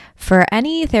For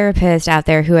any therapist out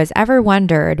there who has ever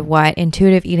wondered what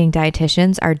intuitive eating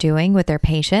dietitians are doing with their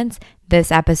patients,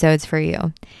 this episode's for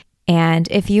you. And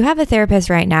if you have a therapist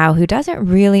right now who doesn't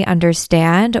really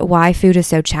understand why food is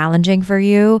so challenging for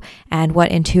you and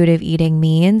what intuitive eating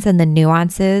means and the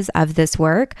nuances of this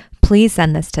work, please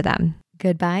send this to them.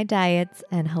 Goodbye diets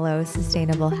and hello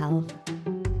sustainable health.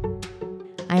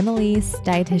 I'm Elise,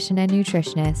 dietitian and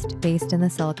nutritionist based in the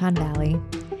Silicon Valley.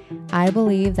 I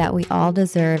believe that we all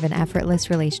deserve an effortless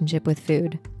relationship with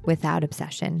food without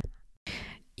obsession.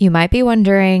 You might be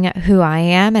wondering who I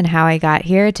am and how I got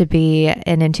here to be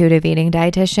an intuitive eating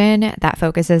dietitian that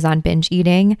focuses on binge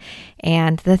eating.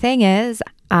 And the thing is,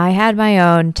 I had my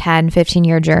own 10-15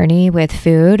 year journey with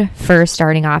food, first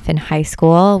starting off in high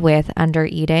school with under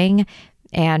eating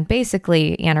and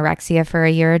basically anorexia for a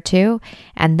year or two.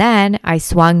 And then I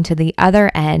swung to the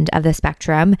other end of the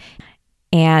spectrum.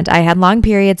 And I had long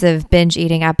periods of binge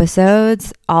eating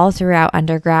episodes all throughout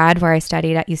undergrad where I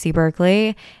studied at UC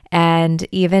Berkeley and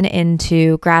even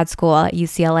into grad school at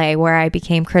UCLA where I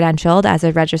became credentialed as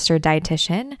a registered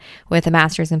dietitian with a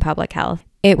master's in public health.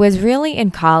 It was really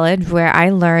in college where I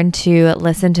learned to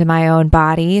listen to my own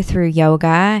body through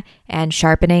yoga and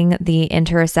sharpening the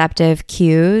interoceptive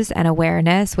cues and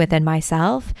awareness within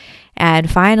myself, and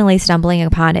finally stumbling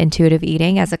upon intuitive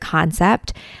eating as a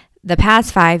concept. The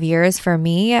past 5 years for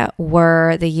me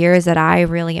were the years that I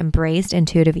really embraced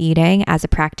intuitive eating as a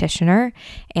practitioner,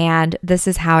 and this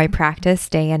is how I practice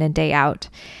day in and day out.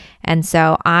 And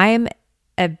so I'm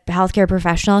a healthcare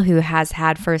professional who has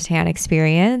had firsthand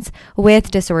experience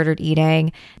with disordered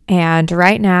eating. And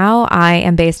right now I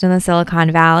am based in the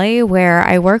Silicon Valley where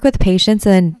I work with patients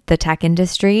in the tech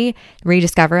industry,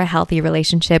 rediscover a healthy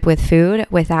relationship with food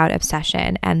without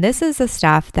obsession. And this is the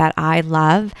stuff that I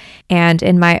love. And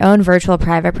in my own virtual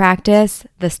private practice,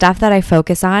 the stuff that I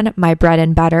focus on, my bread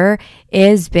and butter,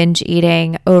 is binge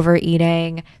eating,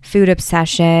 overeating, food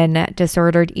obsession,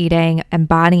 disordered eating, and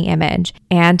body image.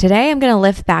 And today I'm going to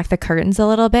lift back the curtains a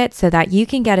little bit so that you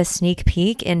can get a sneak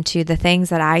peek into the things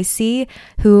that I see,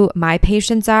 who my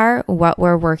patients are, what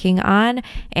we're working on,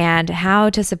 and how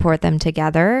to support them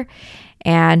together.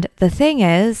 And the thing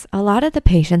is, a lot of the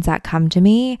patients that come to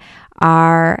me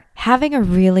are having a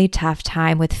really tough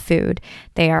time with food.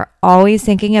 They are always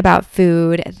thinking about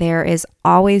food. There is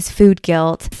always food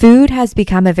guilt. Food has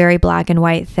become a very black and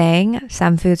white thing.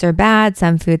 Some foods are bad,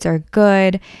 some foods are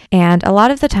good. And a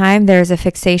lot of the time there's a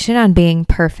fixation on being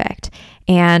perfect.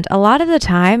 And a lot of the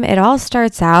time it all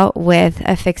starts out with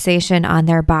a fixation on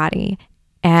their body.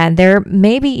 And there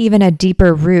may be even a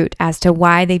deeper root as to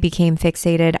why they became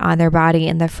fixated on their body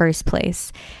in the first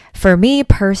place. For me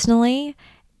personally,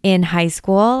 in high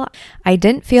school, I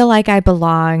didn't feel like I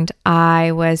belonged.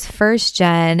 I was first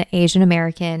gen Asian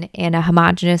American in a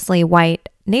homogeneously white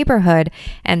neighborhood.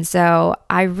 And so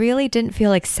I really didn't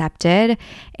feel accepted.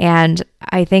 And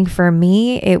I think for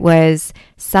me, it was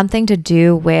something to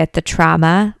do with the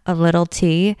trauma, a little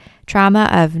t, trauma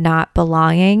of not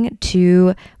belonging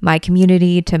to my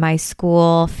community, to my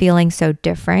school, feeling so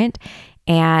different.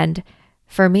 And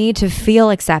for me to feel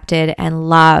accepted and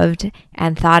loved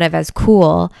and thought of as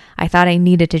cool, I thought I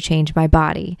needed to change my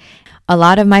body. A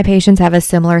lot of my patients have a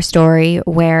similar story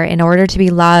where in order to be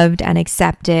loved and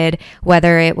accepted,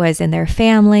 whether it was in their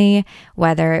family,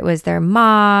 whether it was their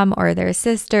mom or their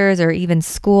sisters or even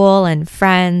school and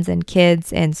friends and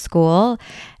kids in school,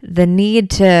 the need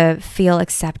to feel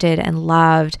accepted and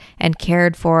loved and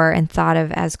cared for and thought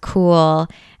of as cool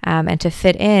and to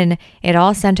fit in, it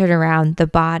all centered around the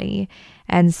body.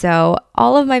 And so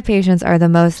all of my patients are the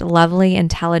most lovely,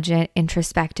 intelligent,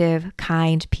 introspective,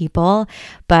 kind people.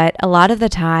 But a lot of the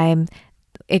time,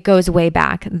 it goes way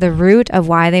back. The root of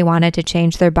why they wanted to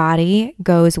change their body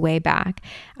goes way back.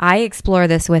 I explore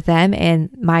this with them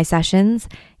in my sessions.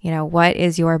 You know, what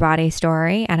is your body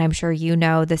story? And I'm sure you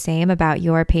know the same about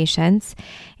your patients.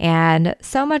 And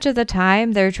so much of the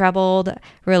time, their troubled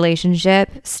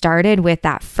relationship started with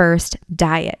that first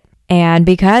diet. And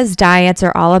because diets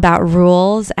are all about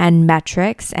rules and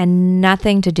metrics and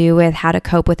nothing to do with how to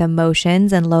cope with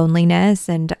emotions and loneliness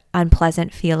and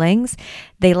unpleasant feelings,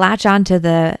 they latch onto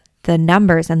the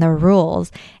numbers and the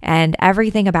rules, and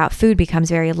everything about food becomes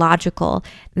very logical.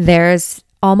 There's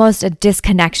almost a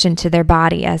disconnection to their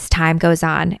body as time goes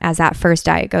on, as that first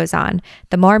diet goes on.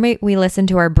 The more we listen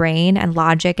to our brain and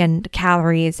logic and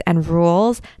calories and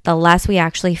rules, the less we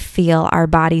actually feel our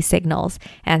body signals.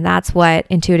 And that's what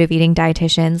intuitive eating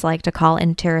dietitians like to call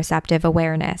interoceptive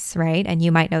awareness, right? And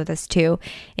you might know this too.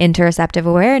 Interoceptive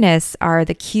awareness are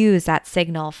the cues that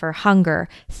signal for hunger,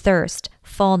 thirst,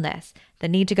 fullness, the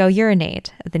need to go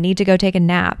urinate, the need to go take a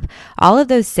nap. All of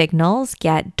those signals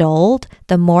get dulled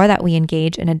the more that we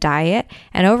engage in a diet.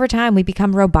 And over time, we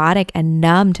become robotic and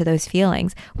numb to those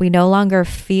feelings. We no longer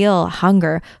feel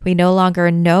hunger. We no longer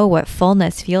know what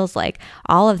fullness feels like.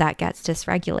 All of that gets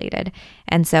dysregulated.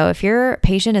 And so if your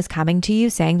patient is coming to you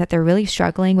saying that they're really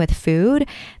struggling with food,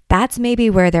 that's maybe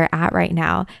where they're at right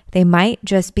now. They might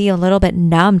just be a little bit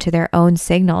numb to their own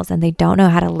signals and they don't know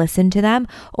how to listen to them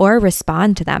or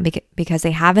respond to them because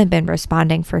they haven't been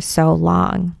responding for so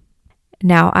long.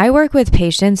 Now, I work with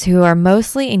patients who are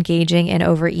mostly engaging in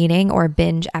overeating or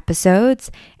binge episodes.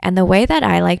 And the way that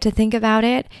I like to think about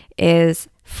it is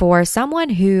for someone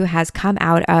who has come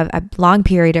out of a long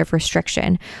period of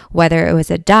restriction, whether it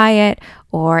was a diet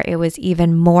or it was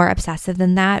even more obsessive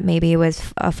than that, maybe it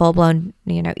was a full-blown,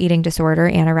 eating disorder,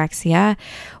 anorexia,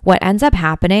 what ends up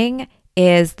happening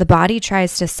is the body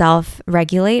tries to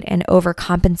self-regulate and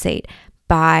overcompensate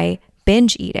by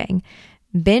binge eating.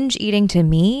 Binge eating to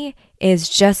me is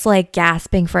just like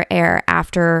gasping for air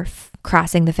after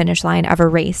crossing the finish line of a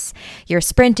race. You're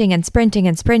sprinting and sprinting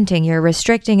and sprinting. You're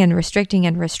restricting and restricting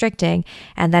and restricting.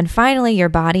 And then finally your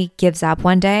body gives up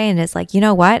one day and is like, you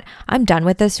know what? I'm done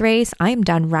with this race. I'm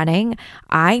done running.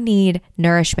 I need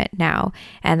nourishment now.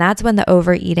 And that's when the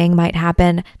overeating might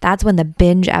happen. That's when the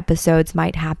binge episodes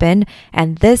might happen.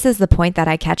 And this is the point that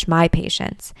I catch my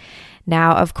patients.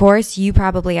 Now, of course, you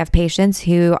probably have patients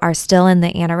who are still in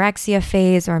the anorexia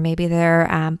phase, or maybe they're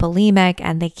bulimic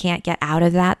and they can't get out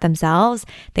of that themselves.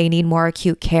 They need more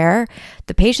acute care.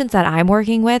 The patients that I'm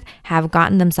working with have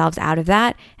gotten themselves out of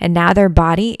that, and now their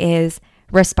body is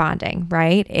responding,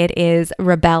 right? It is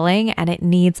rebelling and it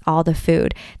needs all the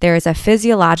food. There is a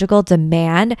physiological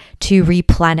demand to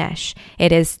replenish.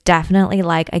 It is definitely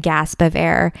like a gasp of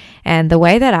air. And the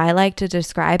way that I like to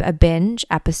describe a binge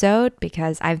episode,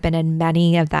 because I've been in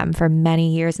many of them for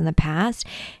many years in the past,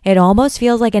 it almost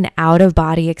feels like an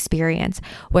out-of-body experience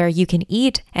where you can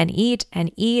eat and eat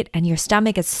and eat and your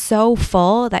stomach is so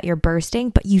full that you're bursting,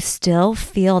 but you still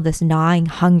feel this gnawing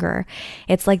hunger.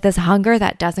 It's like this hunger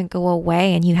that doesn't go away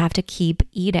and you have to keep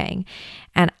eating.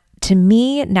 And to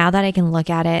me, now that I can look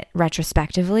at it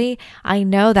retrospectively, I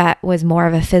know that was more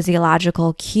of a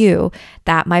physiological cue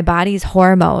that my body's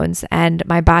hormones and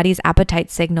my body's appetite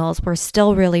signals were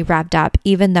still really revved up,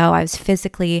 even though I was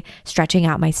physically stretching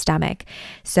out my stomach.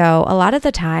 So a lot of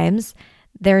the times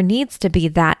there needs to be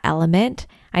that element.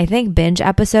 I think binge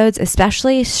episodes,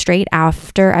 especially straight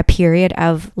after a period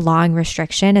of long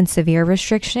restriction and severe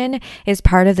restriction, is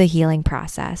part of the healing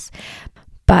process.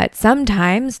 But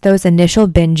sometimes those initial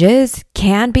binges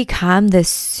can become this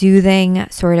soothing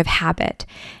sort of habit.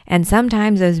 And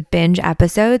sometimes those binge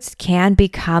episodes can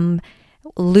become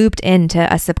looped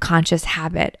into a subconscious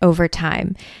habit over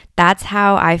time. That's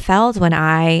how I felt when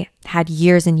I had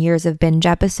years and years of binge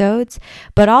episodes.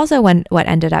 But also what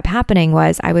ended up happening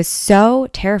was I was so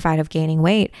terrified of gaining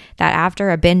weight that after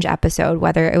a binge episode,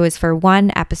 whether it was for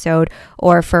one episode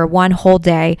or for one whole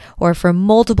day or for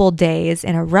multiple days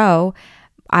in a row,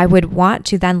 I would want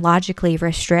to then logically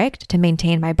restrict to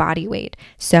maintain my body weight.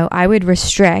 So I would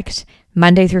restrict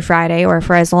Monday through Friday or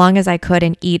for as long as I could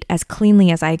and eat as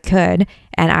cleanly as I could.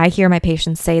 And I hear my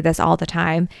patients say this all the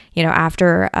time,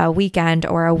 after a weekend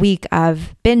or a week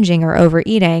of binging or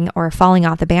overeating or falling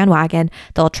off the bandwagon,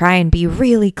 they'll try and be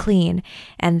really clean.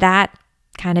 And that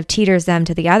kind of teeters them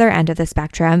to the other end of the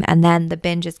spectrum, and then the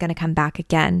binge is going to come back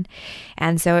again.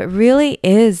 And so it really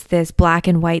is this black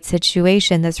and white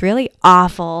situation, this really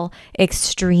awful,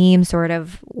 extreme sort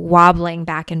of wobbling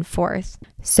back and forth.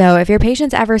 So if your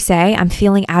patients ever say, I'm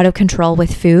feeling out of control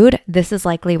with food, this is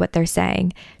likely what they're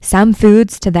saying. Some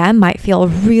foods to them might feel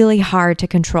really hard to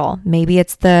control. Maybe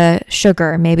it's the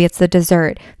sugar, maybe it's the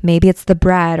dessert, maybe it's the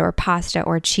bread or pasta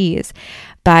or cheese.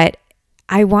 But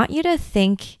I want you to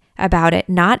think about it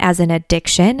not as an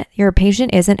addiction. Your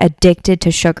patient isn't addicted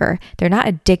to sugar. They're not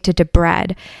addicted to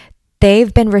bread.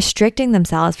 They've been restricting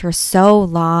themselves for so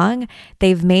long.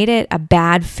 They've made it a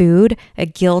bad food, a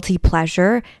guilty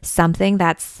pleasure, something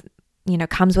that's,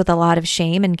 comes with a lot of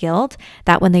shame and guilt,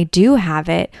 that when they do have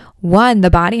it, one, the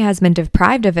body has been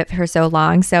deprived of it for so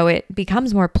long, so it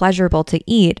becomes more pleasurable to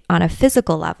eat on a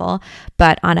physical level.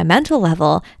 But on a mental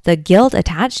level, the guilt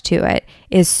attached to it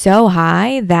is so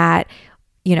high that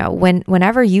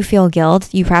whenever you feel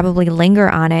guilt, you probably linger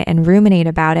on it and ruminate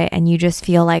about it, and you just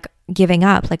feel like giving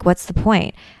up. Like, what's the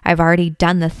point? I've already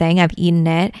done the thing. I've eaten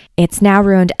it. It's now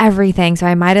ruined everything. So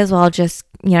I might as well just,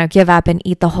 give up and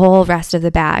eat the whole rest of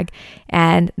the bag.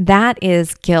 And that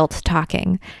is guilt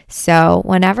talking. So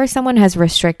whenever someone has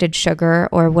restricted sugar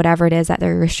or whatever it is that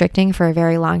they're restricting for a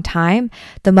very long time,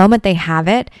 the moment they have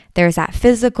it, there's that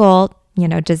physical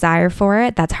desire for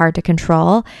it that's hard to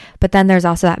control. But then there's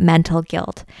also that mental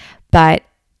guilt. But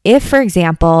if, for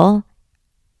example,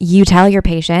 you tell your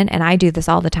patient, and I do this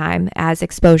all the time as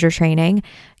exposure training,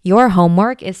 your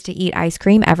homework is to eat ice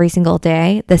cream every single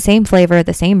day, the same flavor,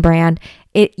 the same brand.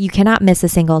 You cannot miss a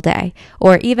single day.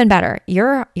 Or even better,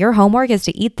 your homework is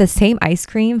to eat the same ice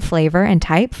cream flavor and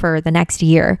type for the next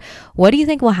year. What do you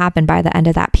think will happen by the end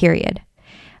of that period?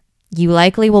 You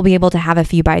likely will be able to have a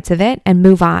few bites of it and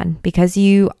move on because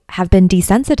you have been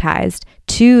desensitized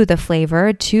to the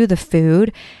flavor, to the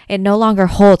food. It no longer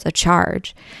holds a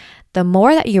charge. The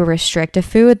more that you restrict a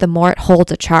food, the more it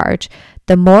holds a charge.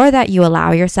 The more that you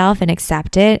allow yourself and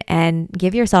accept it and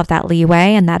give yourself that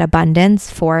leeway and that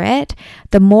abundance for it,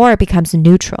 the more it becomes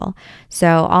neutral.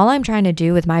 So all I'm trying to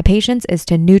do with my patients is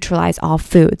to neutralize all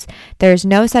foods. There's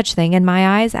no such thing in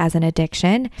my eyes as an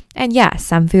addiction. And yes,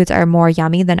 some foods are more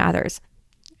yummy than others,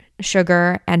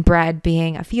 sugar and bread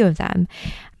being a few of them.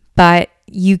 But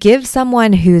you give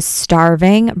someone who's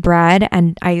starving bread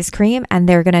and ice cream and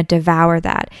they're going to devour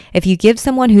that. If you give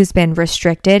someone who's been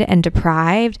restricted and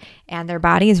deprived and their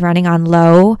body is running on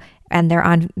low and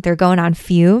they're going on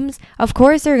fumes, of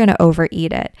course they're going to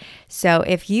overeat it. So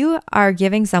if you are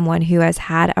giving someone who has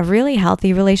had a really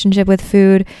healthy relationship with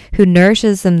food, who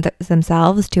nourishes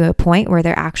themselves to a point where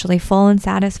they're actually full and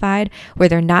satisfied, where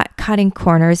they're not cutting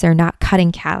corners, they're not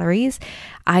cutting calories,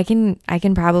 I can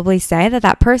probably say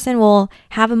that person will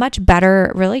have a much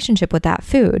better relationship with that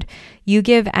food. You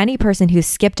give any person who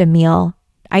skipped a meal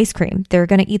ice cream, they're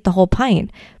going to eat the whole pint.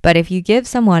 But if you give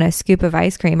someone a scoop of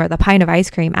ice cream or the pint of ice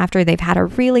cream after they've had a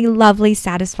really lovely,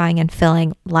 satisfying and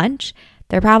filling lunch,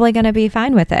 they're probably going to be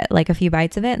fine with it, like a few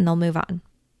bites of it, and they'll move on.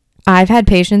 I've had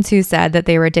patients who said that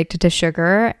they were addicted to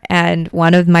sugar, and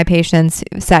one of my patients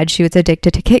said she was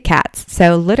addicted to Kit Kats.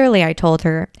 So literally I told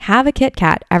her, have a Kit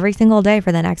Kat every single day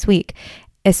for the next week,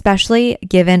 especially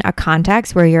given a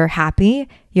context where you're happy,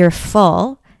 you're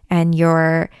full, and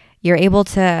you're able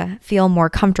to feel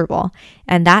more comfortable.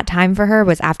 And that time for her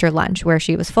was after lunch, where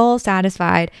she was full,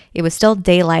 satisfied. It was still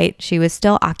daylight. She was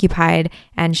still occupied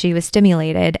and she was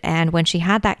stimulated. And when she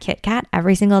had that Kit Kat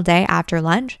every single day after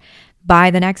lunch,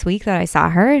 by the next week that I saw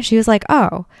her, she was like,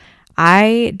 oh,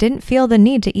 I didn't feel the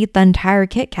need to eat the entire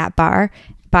Kit Kat bar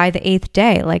by the 8th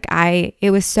day.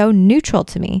 It was so neutral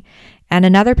to me. And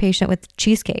another patient with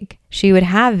cheesecake, she would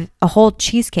have a whole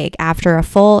cheesecake after a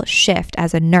full shift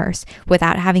as a nurse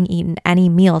without having eaten any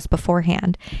meals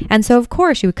beforehand. And so of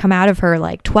course she would come out of her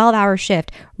 12-hour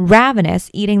shift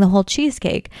ravenous, eating the whole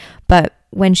cheesecake. But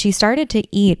when she started to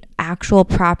eat actual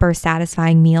proper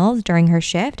satisfying meals during her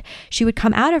shift, she would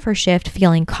come out of her shift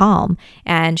feeling calm,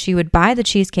 and she would buy the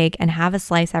cheesecake and have a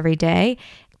slice every day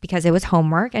because it was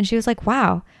homework. And she was like,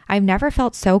 wow, I've never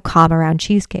felt so calm around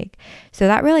cheesecake. So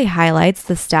that really highlights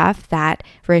the stuff that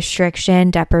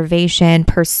restriction, deprivation,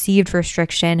 perceived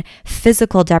restriction,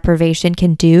 physical deprivation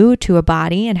can do to a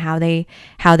body and how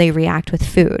they react with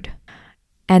food.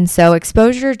 And so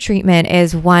exposure treatment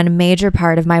is one major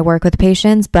part of my work with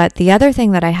patients, but the other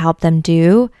thing that I help them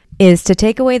do is to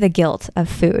take away the guilt of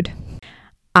food.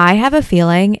 I have a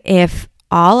feeling if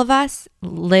all of us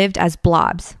lived as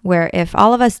blobs, where if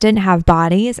all of us didn't have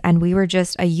bodies and we were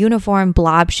just a uniform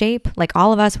blob shape, like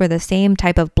all of us were the same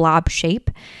type of blob shape,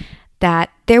 that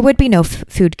there would be no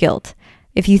food guilt.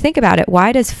 If you think about it,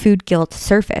 why does food guilt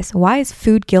surface? Why is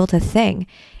food guilt a thing?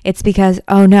 It's because,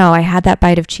 oh no, I had that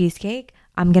bite of cheesecake,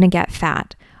 I'm going to get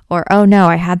fat. Or, oh no,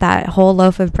 I had that whole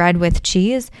loaf of bread with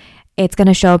cheese, it's going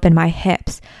to show up in my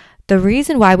hips. The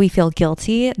reason why we feel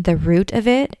guilty, the root of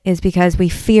it, is because we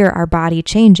fear our body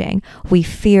changing. We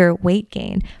fear weight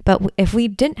gain. But if we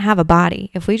didn't have a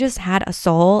body, if we just had a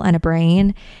soul and a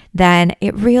brain, then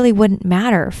it really wouldn't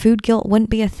matter. Food guilt wouldn't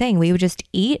be a thing. We would just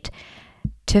eat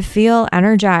to feel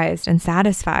energized and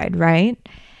satisfied, right?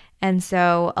 And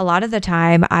so a lot of the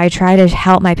time, I try to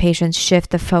help my patients shift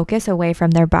the focus away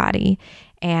from their body.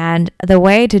 And the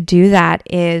way to do that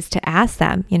is to ask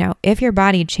them, if your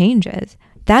body changes,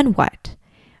 then what?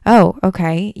 Oh,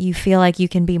 okay. You feel like you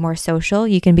can be more social.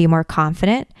 You can be more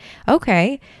confident.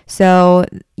 Okay. So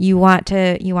you want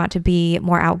to be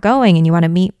more outgoing and you want to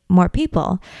meet more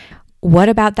people. What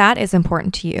about that is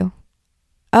important to you?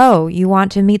 Oh, you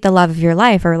want to meet the love of your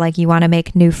life, or you want to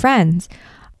make new friends.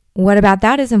 What about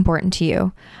that is important to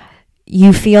you?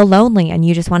 You feel lonely and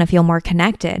you just want to feel more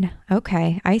connected.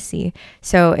 Okay, I see.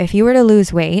 So if you were to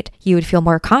lose weight, you would feel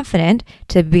more confident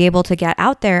to be able to get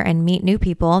out there and meet new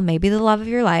people, maybe the love of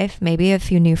your life, maybe a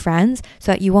few new friends,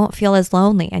 so that you won't feel as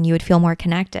lonely and you would feel more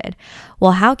connected.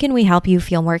 Well, how can we help you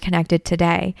feel more connected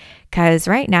today? Because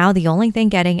right now, the only thing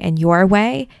getting in your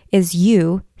way is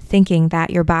you thinking that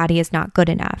your body is not good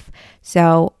enough.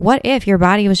 So what if your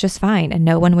body was just fine and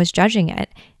no one was judging it,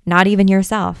 not even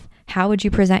yourself? How would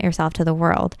you present yourself to the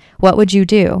world? What would you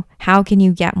do? How can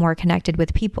you get more connected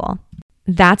with people?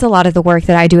 That's a lot of the work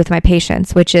that I do with my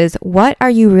patients, which is, what are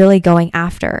you really going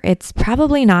after? It's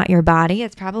probably not your body.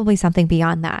 It's probably something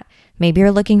beyond that. Maybe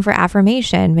you're looking for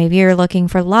affirmation. Maybe you're looking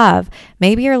for love.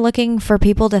 Maybe you're looking for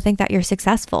people to think that you're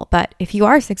successful. But if you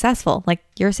are successful, like,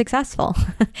 you're successful.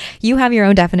 You have your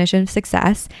own definition of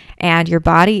success, and your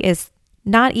body is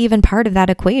not even part of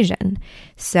that equation.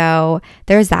 So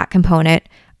there's that component.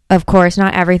 Of course,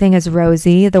 not everything is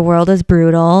rosy. The world is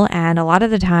brutal. And a lot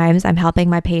of the times I'm helping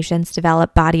my patients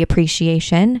develop body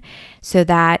appreciation so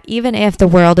that even if the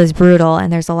world is brutal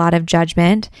and there's a lot of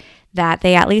judgment, that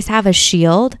they at least have a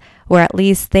shield, or at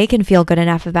least they can feel good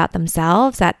enough about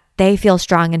themselves that they feel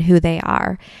strong in who they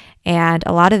are. And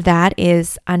a lot of that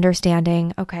is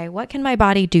understanding, okay, what can my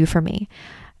body do for me?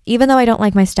 Even though I don't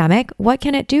like my stomach, what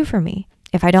can it do for me?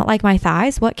 If I don't like my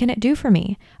thighs, what can it do for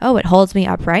me? Oh, it holds me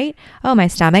upright. Oh, my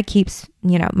stomach keeps,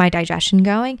 my digestion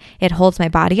going. It holds my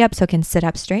body up so it can sit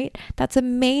up straight. That's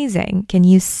amazing. Can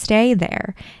you stay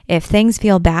there? If things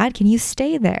feel bad, can you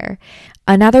stay there?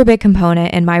 Another big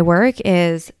component in my work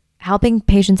is helping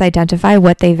patients identify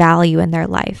what they value in their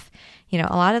life. A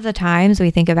lot of the times we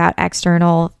think about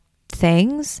external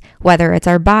things, whether it's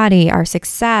our body, our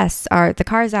success, the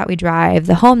cars that we drive,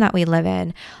 the home that we live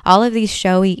in, all of these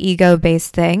showy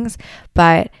ego-based things.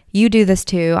 But you do this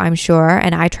too, I'm sure,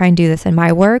 and I try and do this in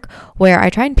my work, where I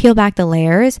try and peel back the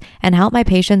layers and help my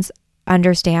patients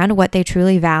understand what they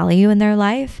truly value in their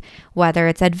life, whether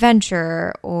it's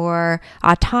adventure or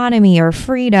autonomy or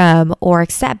freedom or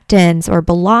acceptance or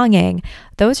belonging.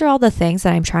 Those are all the things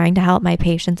that I'm trying to help my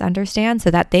patients understand so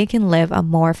that they can live a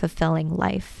more fulfilling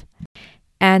life.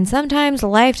 And sometimes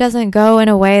life doesn't go in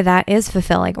a way that is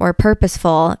fulfilling or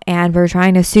purposeful, and we're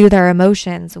trying to soothe our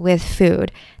emotions with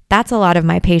food. That's a lot of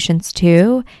my patients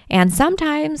too. And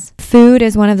sometimes food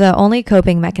is one of the only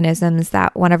coping mechanisms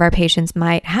that one of our patients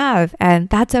might have. And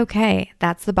that's okay.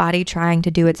 That's the body trying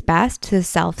to do its best to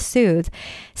self-soothe.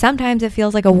 Sometimes it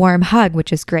feels like a warm hug,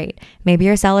 which is great. Maybe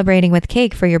you're celebrating with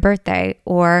cake for your birthday,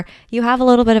 or you have a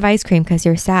little bit of ice cream because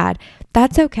you're sad.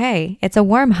 That's okay. It's a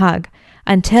warm hug.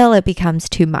 Until it becomes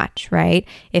too much, right?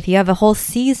 If you have a whole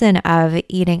season of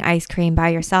eating ice cream by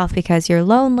yourself because you're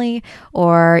lonely,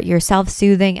 or you're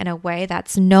self-soothing in a way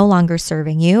that's no longer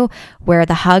serving you, where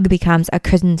the hug becomes a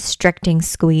constricting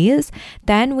squeeze,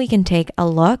 then we can take a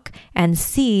look and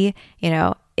see,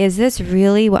 is this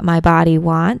really what my body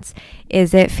wants?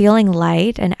 Is it feeling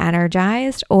light and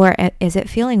energized, or is it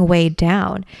feeling weighed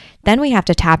down? Then we have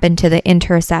to tap into the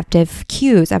interoceptive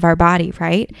cues of our body,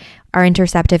 right? Our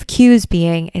interoceptive cues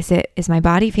being, is my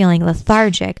body feeling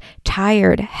lethargic,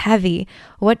 tired, heavy?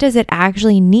 What does it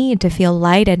actually need to feel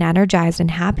light and energized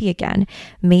and happy again?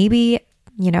 Maybe,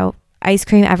 ice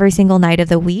cream every single night of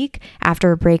the week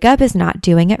after a breakup is not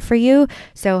doing it for you.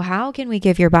 So how can we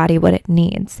give your body what it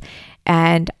needs?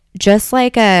 And just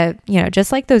like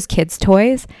those kids'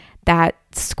 toys, that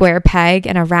square peg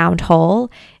and a round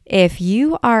hole, if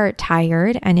you are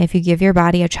tired and if you give your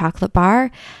body a chocolate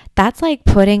bar, that's like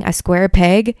putting a square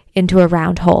peg into a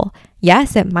round hole.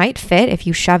 Yes, it might fit if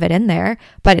you shove it in there,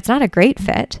 but it's not a great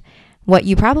fit. What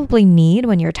you probably need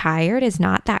when you're tired is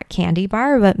not that candy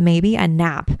bar, but maybe a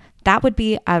nap. That would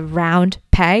be a round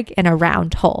peg in a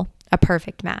round hole, a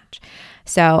perfect match.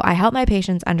 So I help my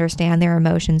patients understand their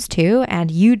emotions too,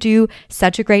 and you do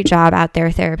such a great job out there,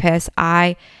 therapists.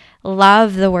 I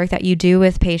love the work that you do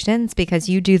with patients because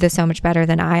you do this so much better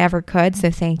than I ever could. So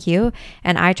thank you.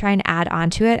 And I try and add on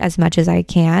to it as much as I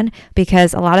can,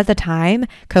 because a lot of the time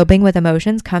coping with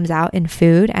emotions comes out in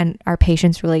food and our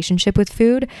patient's relationship with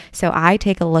food. So I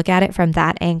take a look at it from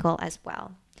that angle as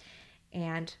well.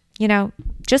 And,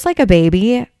 just like a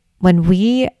baby, when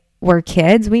we were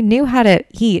kids, we knew how to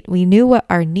eat. We knew what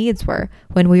our needs were.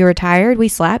 When we were tired, we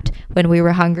slept. When we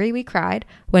were hungry, we cried.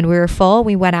 When we were full,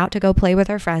 we went out to go play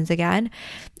with our friends again.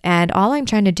 And all I'm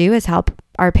trying to do is help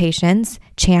our patients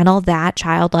channel that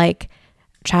childlike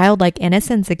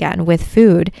innocence again with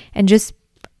food, and just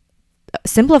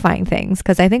simplifying things,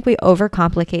 because I think we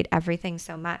overcomplicate everything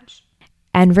so much.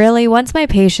 And really, once my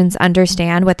patients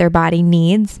understand what their body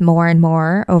needs more and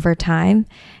more over time,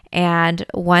 and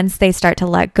once they start to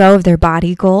let go of their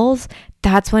body goals,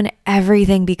 that's when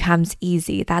everything becomes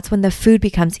easy. That's when the food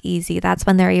becomes easy. That's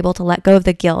when they're able to let go of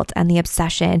the guilt and the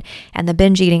obsession and the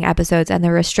binge eating episodes and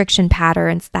the restriction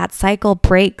patterns. That cycle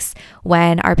breaks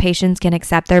when our patients can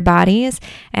accept their bodies,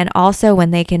 and also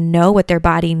when they can know what their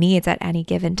body needs at any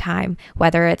given time,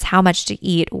 whether it's how much to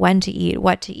eat, when to eat,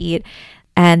 what to eat.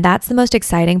 And that's the most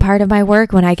exciting part of my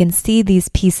work, when I can see these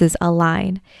pieces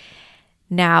align.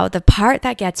 Now, the part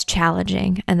that gets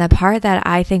challenging and the part that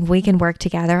I think we can work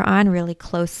together on really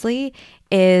closely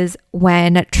is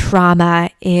when trauma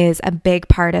is a big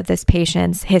part of this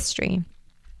patient's history.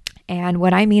 And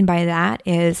what I mean by that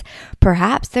is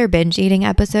perhaps their binge eating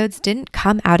episodes didn't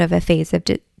come out of a phase of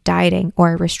dieting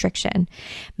or restriction.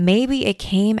 Maybe it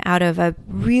came out of a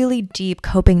really deep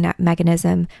coping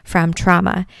mechanism from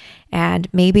trauma. And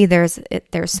maybe there's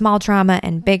small trauma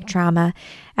and big trauma.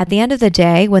 At the end of the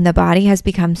day, when the body has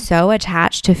become so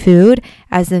attached to food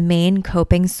as the main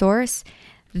coping source,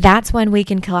 that's when we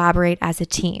can collaborate as a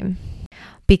team.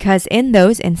 Because in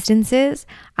those instances,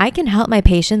 I can help my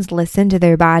patients listen to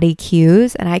their body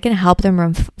cues, and I can help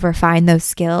them refine those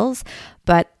skills.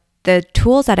 But the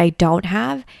tools that I don't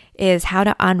have is how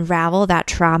to unravel that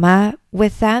trauma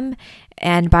with them.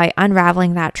 And by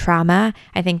unraveling that trauma,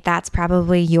 I think that's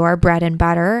probably your bread and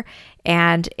butter.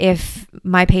 And if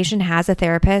my patient has a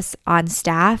therapist on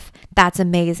staff, that's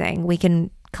amazing. We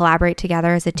can collaborate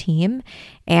together as a team.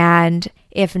 And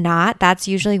if not, that's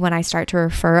usually when I start to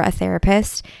refer a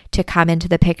therapist to come into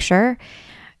the picture.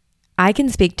 I can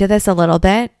speak to this a little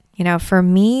bit. For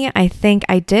me, I think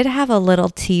I did have a little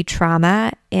T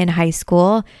trauma in high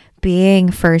school,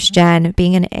 being first gen,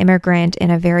 being an immigrant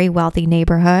in a very wealthy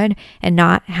neighborhood, and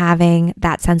not having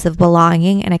that sense of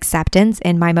belonging and acceptance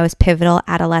in my most pivotal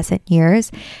adolescent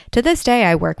years. To this day,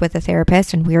 I work with a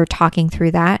therapist, and we were talking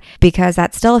through that, because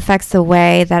that still affects the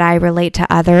way that I relate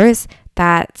to others.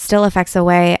 That still affects the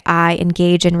way I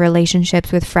engage in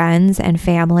relationships with friends and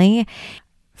family.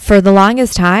 For the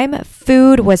longest time,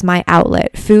 food was my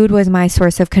outlet. Food was my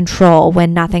source of control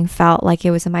when nothing felt like it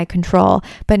was in my control.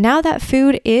 But now that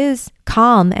food is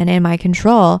calm and in my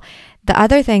control, the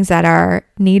other things that are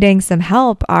needing some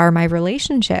help are my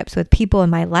relationships with people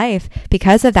in my life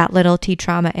because of that little T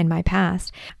trauma in my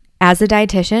past. As a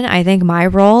dietitian, I think my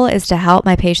role is to help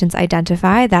my patients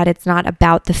identify that it's not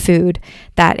about the food,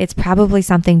 that it's probably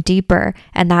something deeper,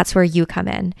 and that's where you come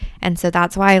in. And so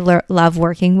that's why I love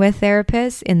working with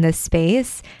therapists in this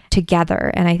space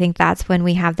together. And I think that's when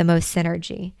we have the most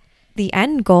synergy. The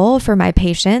end goal for my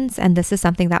patients, and this is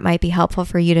something that might be helpful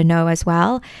for you to know as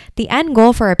well, the end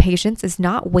goal for our patients is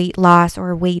not weight loss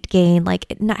or weight gain.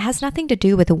 It has nothing to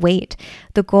do with weight.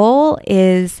 The goal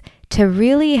is to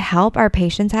really help our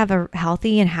patients have a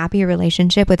healthy and happy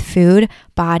relationship with food,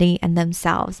 body, and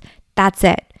themselves. That's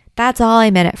it. That's all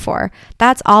I'm in it for.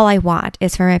 That's all I want,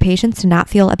 is for my patients to not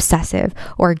feel obsessive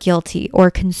or guilty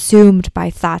or consumed by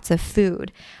thoughts of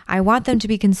food. I want them to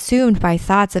be consumed by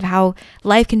thoughts of how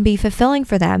life can be fulfilling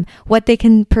for them, what they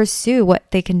can pursue,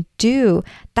 what they can do.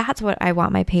 That's what I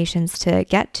want my patients to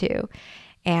get to.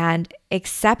 And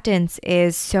acceptance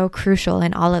is so crucial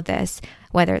in all of this,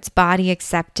 whether it's body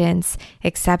acceptance,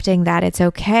 accepting that it's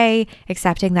okay,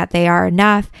 accepting that they are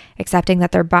enough, accepting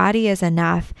that their body is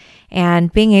enough,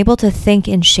 and being able to think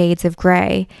in shades of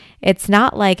gray. It's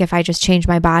not like if I just change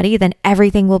my body, then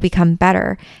everything will become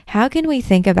better. How can we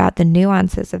think about the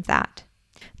nuances of that?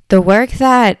 The work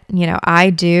that, I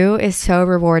do is so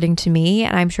rewarding to me,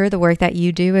 and I'm sure the work that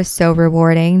you do is so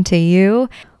rewarding to you.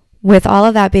 With all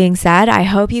of that being said, I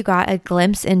hope you got a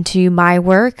glimpse into my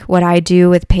work, what I do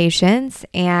with patients,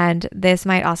 and this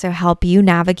might also help you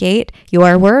navigate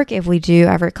your work if we do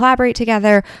ever collaborate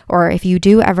together, or if you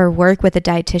do ever work with a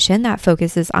dietitian that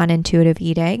focuses on intuitive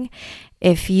eating.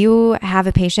 If you have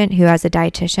a patient who has a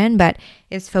dietitian but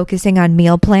is focusing on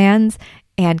meal plans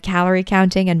and calorie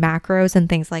counting and macros and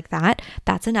things like that,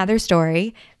 that's another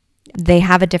story. They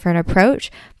have a different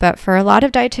approach, but for a lot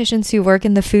of dietitians who work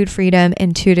in the food freedom,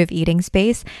 intuitive eating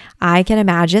space, I can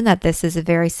imagine that this is a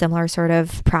very similar sort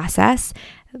of process,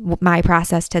 my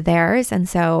process to theirs. And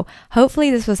so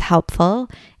hopefully this was helpful.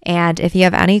 And if you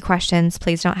have any questions,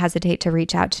 please don't hesitate to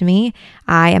reach out to me.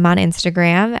 I am on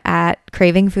Instagram at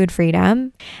Craving Food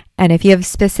Freedom. And if you have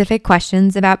specific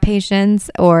questions about patients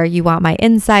or you want my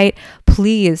insight,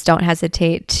 please don't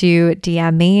hesitate to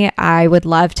DM me. I would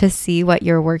love to see what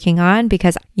you're working on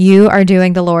because you are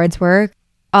doing the Lord's work.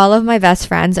 All of my best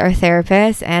friends are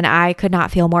therapists, and I could not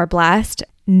feel more blessed.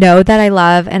 Know that I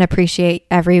love and appreciate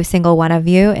every single one of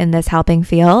you in this helping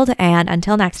field. And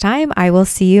until next time, I will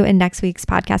see you in next week's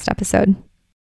podcast episode.